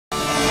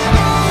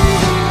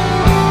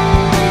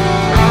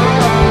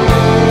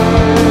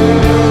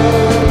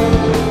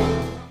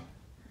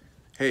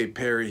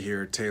Perry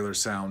here, Taylor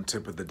Sound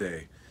Tip of the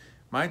Day.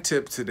 My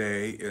tip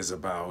today is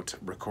about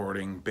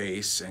recording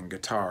bass and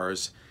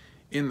guitars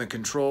in the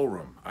control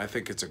room. I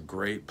think it's a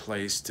great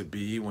place to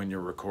be when you're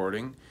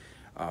recording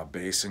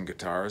bass and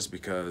guitars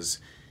because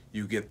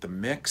you get the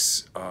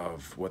mix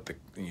of what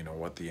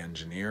the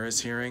engineer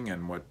is hearing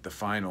and what the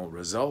final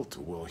result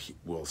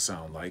will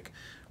sound like,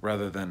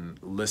 rather than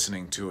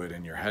listening to it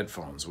in your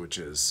headphones, which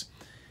is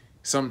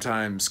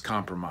sometimes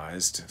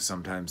compromised.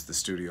 Sometimes the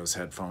studio's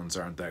headphones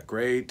aren't that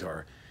great,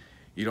 or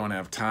you don't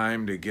have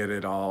time to get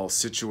it all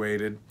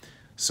situated.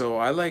 So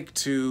I like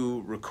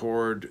to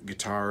record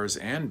guitars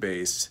and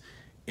bass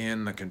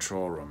in the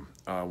control room.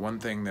 One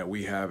thing that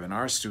we have in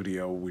our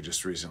studio we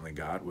just recently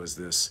got was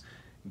this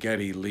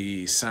Geddy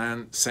Lee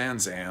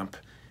Sans amp,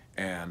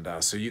 and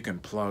so you can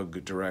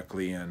plug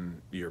directly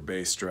in your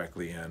bass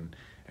directly in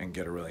and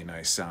get a really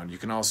nice sound. You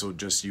can also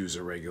just use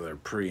a regular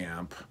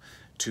preamp,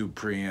 tube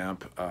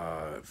preamp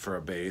for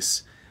a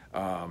bass,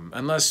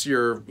 unless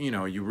you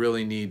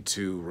really need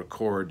to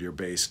record your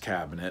bass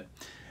cabinet,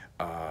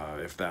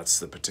 if that's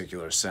the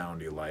particular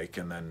sound you like,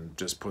 and then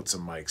just put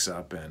some mics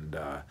up and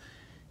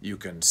you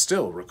can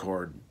still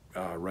record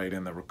right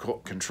in the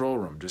control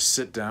room. Just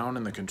sit down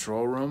in the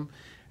control room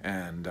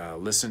and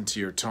listen to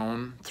your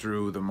tone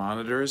through the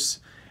monitors,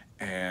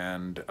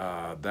 and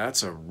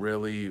that's a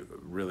really,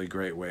 really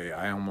great way.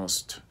 I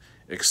almost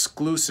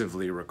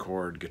exclusively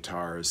record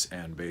guitars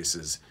and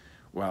basses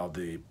while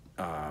the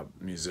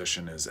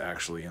musician is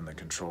actually in the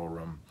control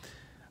room,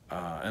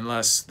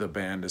 unless the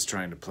band is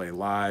trying to play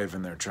live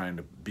and they're trying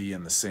to be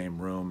in the same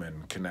room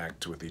and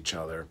connect with each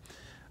other.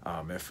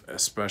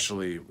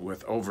 Especially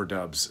with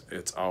overdubs,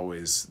 it's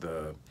always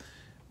the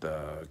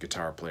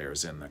guitar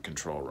players in the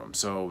control room.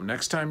 So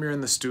next time you're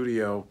in the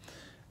studio,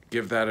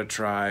 give that a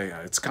try.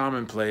 It's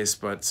commonplace,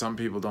 but some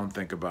people don't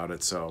think about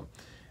it, so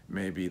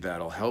maybe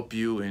that'll help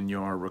you in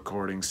your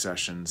recording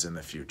sessions in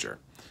the future.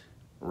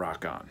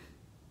 Rock on.